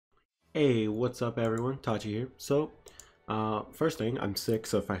Hey, what's up everyone? Tachi here. First thing, I'm sick,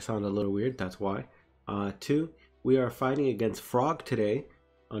 so if I sound a little weird, that's why. Two, we are fighting against Frog today,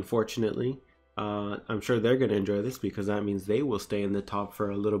 unfortunately. I'm sure they're going to enjoy this because that means they will stay in the top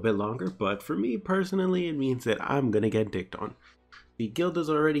for a little bit longer, but for me personally, it means that I'm going to get dicked on. The guild is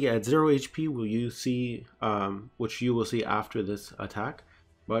already at 0 HP, which you will see after this attack.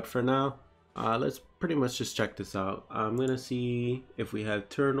 But for now, let's pretty much just check this out. I'm gonna see if we have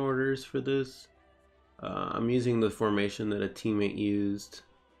turn orders for this. I'm using the formation that a teammate used.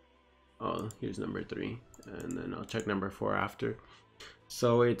 Oh, here's number 3, and then I'll check number 4 after.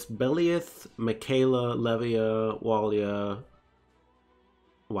 So it's Belieth, Michaela, Levia, Walia.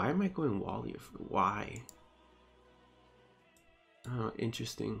 Why am I going Walia? Why? Oh,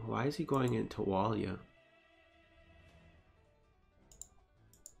 interesting. Why is he going into Walia?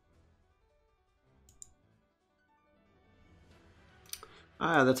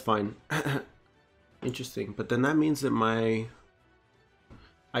 Ah, that's fine. Interesting. But then that means that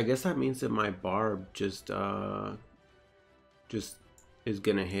I guess that means that my barb just is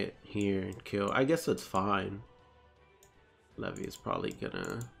gonna hit here and kill. I guess that's fine. Levy is probably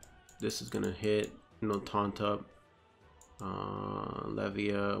gonna, this is gonna hit, no taunt up.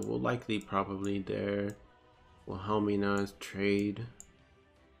 Levia will likely probably there. Will help me now as trade.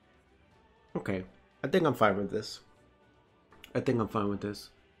 Okay, I think I'm fine with this.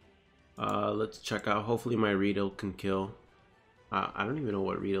 Let's check out. Hopefully my Riedel can kill. I don't even know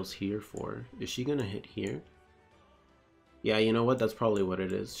what Riedel's here for. Is she gonna hit here? Yeah, you know what? That's probably what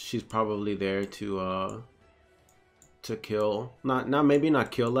it is. She's probably there to kill. Maybe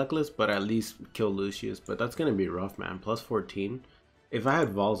not kill Leckless, but at least kill Lucius. But that's gonna be rough, man. Plus 14. If I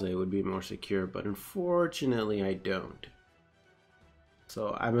had Valze, it would be more secure, but unfortunately I don't.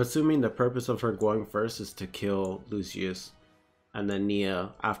 So I'm assuming the purpose of her going first is to kill Lucius, and then Nia,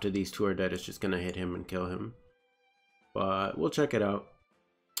 after these two are dead, is just gonna hit him and kill him. But we'll check it out.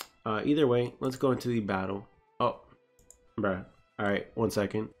 Either way, let's go into the battle. Oh, bruh. Alright, 1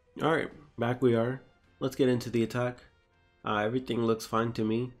 second. Alright, back we are. Let's get into the attack. Everything looks fine to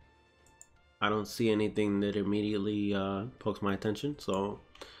me. I don't see anything that immediately pokes my attention, so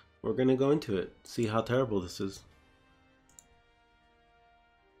we're gonna go into it. See how terrible this is.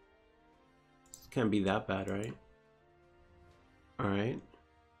 This can't be that bad, right? Alright.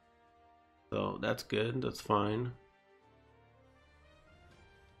 So that's good, that's fine.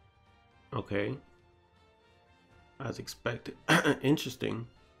 Okay. As expected. Interesting.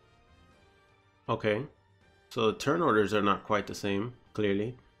 Okay. So the turn orders are not quite the same,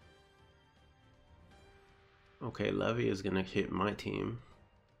 clearly. Okay, Levy is gonna hit my team.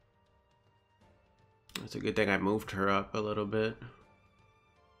 It's a good thing I moved her up a little bit.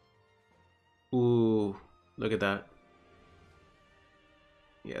 Ooh, look at that.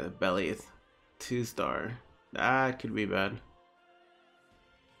 Yeah, the belly is 2-star. That could be bad.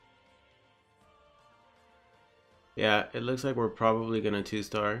 Yeah, it looks like we're probably gonna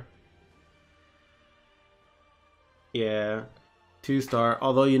 2-star. Yeah, 2-star.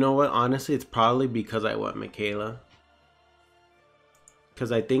 Although, you know what? Honestly, it's probably because I went Michaela.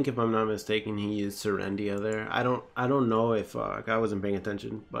 Because I think, if I'm not mistaken, he used Serendia there. I don't know if I wasn't paying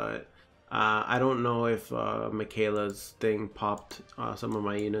attention, but I don't know if Michaela's thing popped some of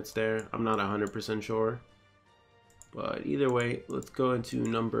my units there. I'm not 100% sure. But either way, let's go into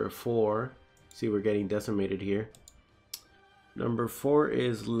number 4. See, we're getting decimated here. Number 4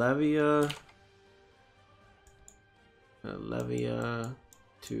 is Levia. Levia,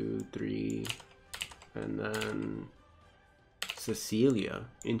 2, 3, and then Cecilia.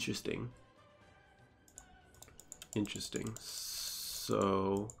 Interesting. Interesting.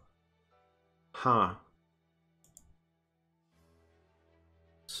 So,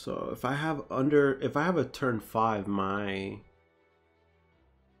 So if I have a turn 5, my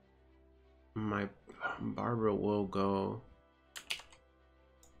Barbara will go.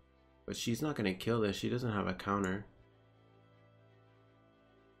 But she's not gonna kill this. She doesn't have a counter.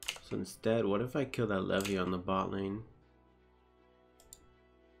 So instead, what if I kill that Levy on the bot lane?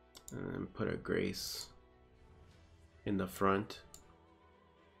 And then put a Grace in the front.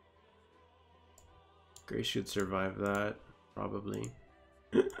 Grace should survive that, probably.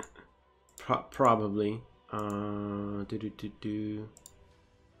 Probably. Put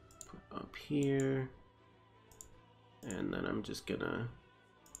up here. And then I'm just gonna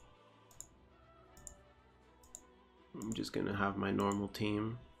have my normal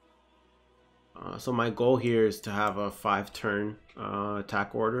team. So my goal here is to have a 5-turn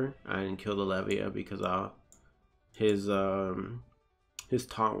attack order and kill the Levia, because his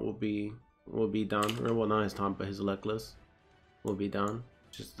taunt will be down, or well, not his taunt, but his Leckless will be down.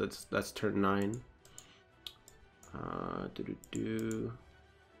 Just that's turn 9. I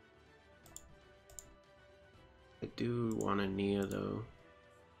do want a Nia though,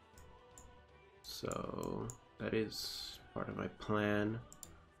 so that is part of my plan.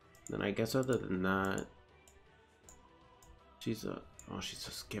 Then I guess other than that, she's a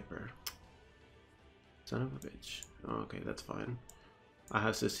skipper. Son of a bitch. Oh, okay, that's fine. I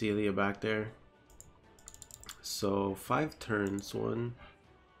have Cecilia back there. So 5 turns. 1,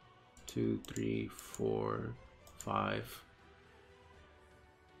 2, 3, 4, 5.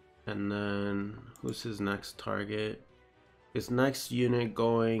 And then who's his next target? His next unit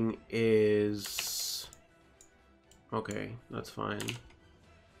going is... Okay, that's fine.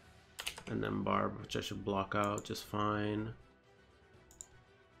 And then Barb, which I should block out just fine.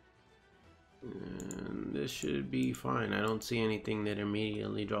 And this should be fine. I don't see anything that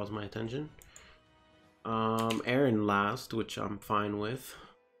immediately draws my attention. Aaron last, which I'm fine with.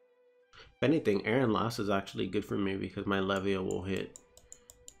 If anything, Aaron last is actually good for me because my Levia will hit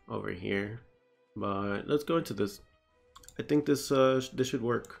over here. But let's go into this. I think this should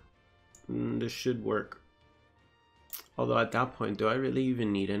work. This should work. Although at that point, do I really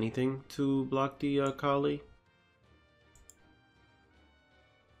even need anything to block the Kali?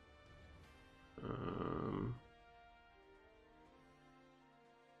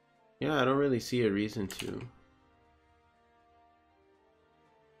 Yeah, I don't really see a reason to.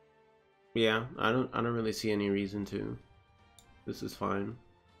 Yeah, I don't really see any reason to. This is fine.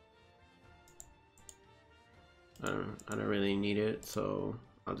 I don't really need it, so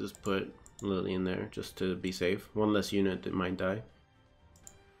I'll just put Lily in there just to be safe. One less unit that might die.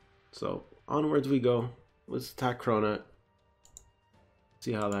 So onwards we go. Let's attack Cronut.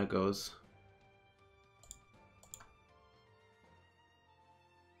 See how that goes.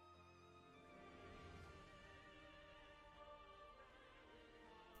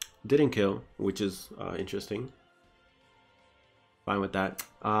 Didn't kill, which is interesting. Fine with that.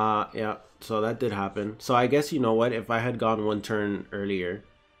 Yeah, so that did happen. So I guess, you know what, if I had gone 1 turn earlier,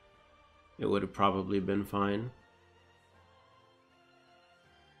 it would have probably been fine.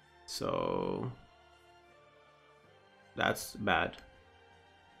 So that's bad.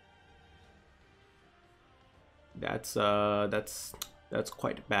 That's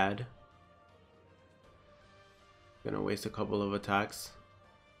quite bad. Gonna waste a couple of attacks.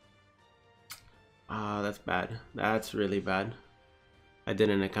 That's bad. That's really bad. I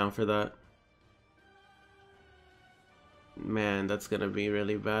didn't account for that. Man, that's gonna be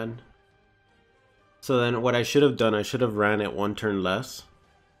really bad. So then what I should have done, I should have ran it 1 turn less.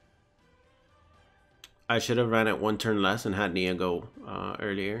 I should have ran it 1 turn less and had Nia go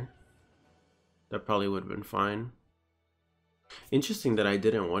earlier. That probably would have been fine. Interesting that I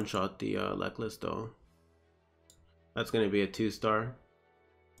didn't one-shot the Leckless though. That's gonna be a 2-star.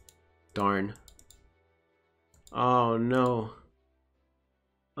 Darn. Oh no.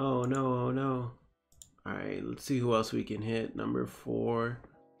 Oh no, oh no. Alright, let's see who else we can hit. Number 4.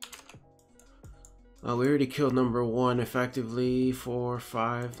 We already killed number 1 effectively. 4,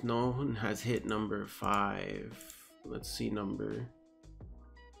 5. No one has hit number 5. Let's see number.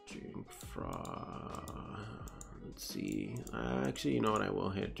 Drink Frog. Let's see. Actually, you know what? I will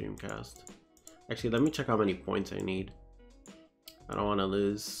hit Dreamcast. Actually, let me check how many points I need. I don't want to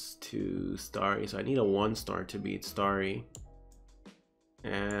lose to Starry, so I need a 1-star to beat Starry.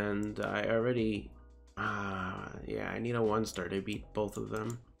 And I already... yeah, I need a 1-star to beat both of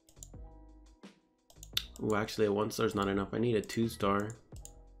them. Ooh, actually, a 1-star is not enough. I need a 2-star.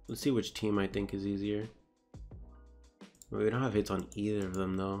 Let's see which team I think is easier. We don't have hits on either of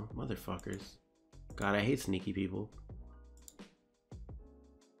them, though. Motherfuckers. God, I hate sneaky people.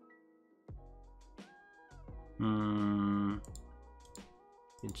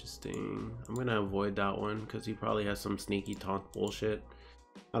 Interesting. I'm gonna avoid that one because he probably has some sneaky taunt bullshit.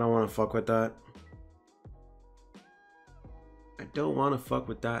 I don't want to fuck with that. I don't want to fuck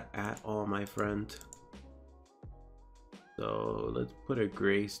with that at all, my friend. So let's put a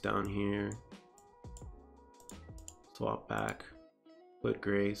Grace down here. Swap back. Put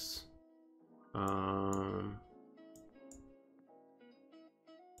Grace.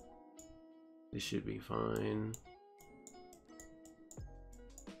 This should be fine.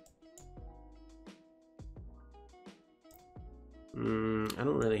 I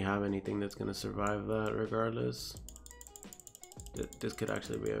don't really have anything that's gonna survive that regardless. This could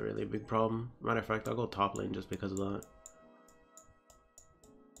actually be a really big problem. Matter of fact, I'll go top lane just because of that.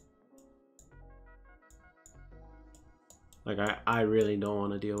 Like, I really don't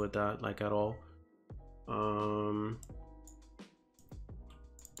want to deal with that, like, at all.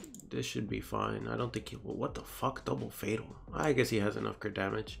 This should be fine. I don't think he will. What the fuck? Double fatal. I guess he has enough crit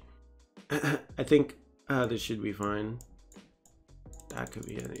damage. I think this should be fine. That could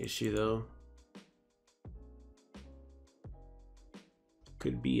be an issue though.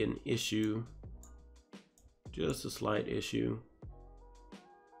 Could be an issue. Just a slight issue.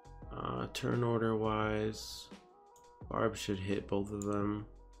 Turn order wise, Barb should hit both of them.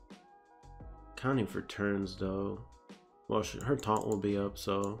 Counting for turns though. Well, her taunt will be up,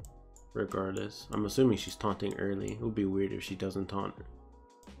 so regardless. I'm assuming she's taunting early. It would be weird if she doesn't taunt.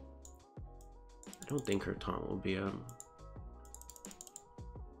 I don't think her taunt will be up.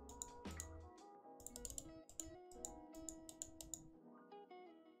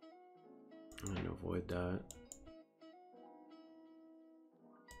 I'm gonna avoid that.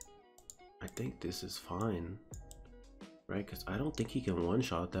 I think this is fine, right? Because I don't think he can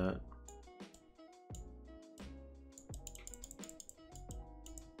one-shot that.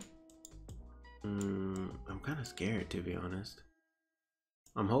 I'm kind of scared, to be honest.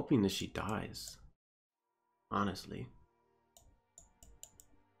 I'm hoping that she dies, honestly.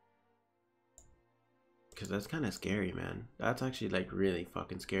 Because that's kind of scary, man. That's actually like really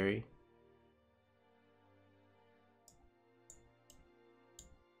fucking scary.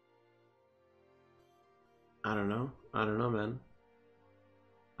 I don't know, man.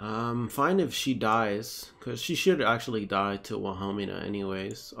 Fine if she dies, because she should actually die to Wilhelmina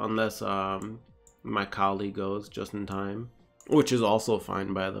anyways, unless my colleague goes just in time, which is also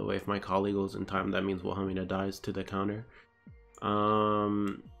fine, by the way. If my colleague goes in time, that means Wilhelmina dies to the counter. I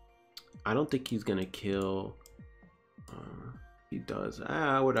don't think he's gonna kill. He does.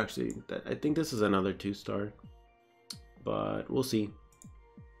 I would actually. I think this is another 2-star, but we'll see.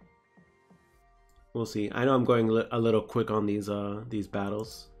 We'll see. I know I'm going a little quick on these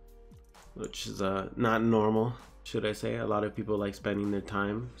battles, which is not normal, should I say. A lot of people like spending their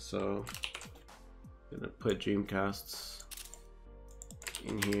time, so I'm gonna put Dreamcasts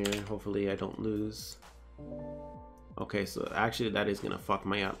in here. Hopefully I don't lose. Okay, so actually that is gonna fuck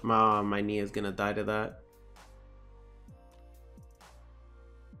my up. My knee is gonna die to that,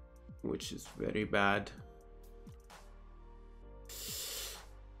 which is very bad.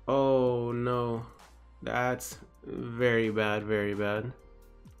 Oh no. That's very bad, very bad.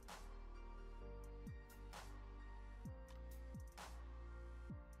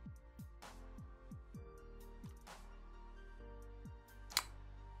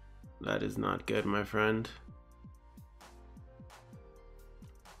 That is not good, my friend.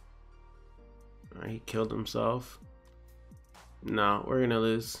 He killed himself. No, we're gonna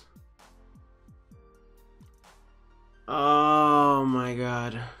lose. Oh my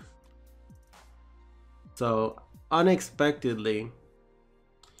god. So unexpectedly,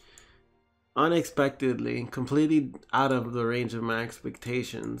 completely out of the range of my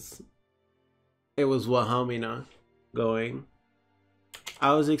expectations, it was Wilhelmina going.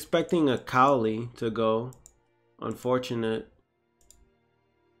 I was expecting a Cowley to go. Unfortunate.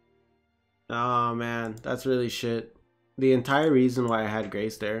 Oh man, that's really shit. The entire reason why I had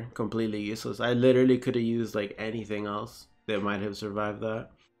Grace there, completely useless. I literally could have used like anything else that might have survived that.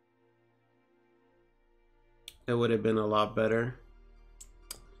 It would have been a lot better.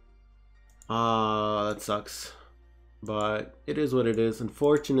 That sucks. But it is what it is.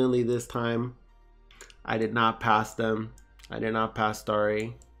 Unfortunately, this time, I did not pass them. I did not pass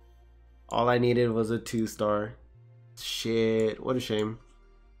Starry. All I needed was a 2-star. Shit, what a shame.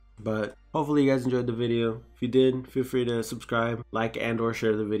 But hopefully you guys enjoyed the video. If you did, feel free to subscribe, like, and or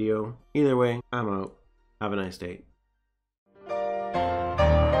share the video. Either way, I'm out. Have a nice day.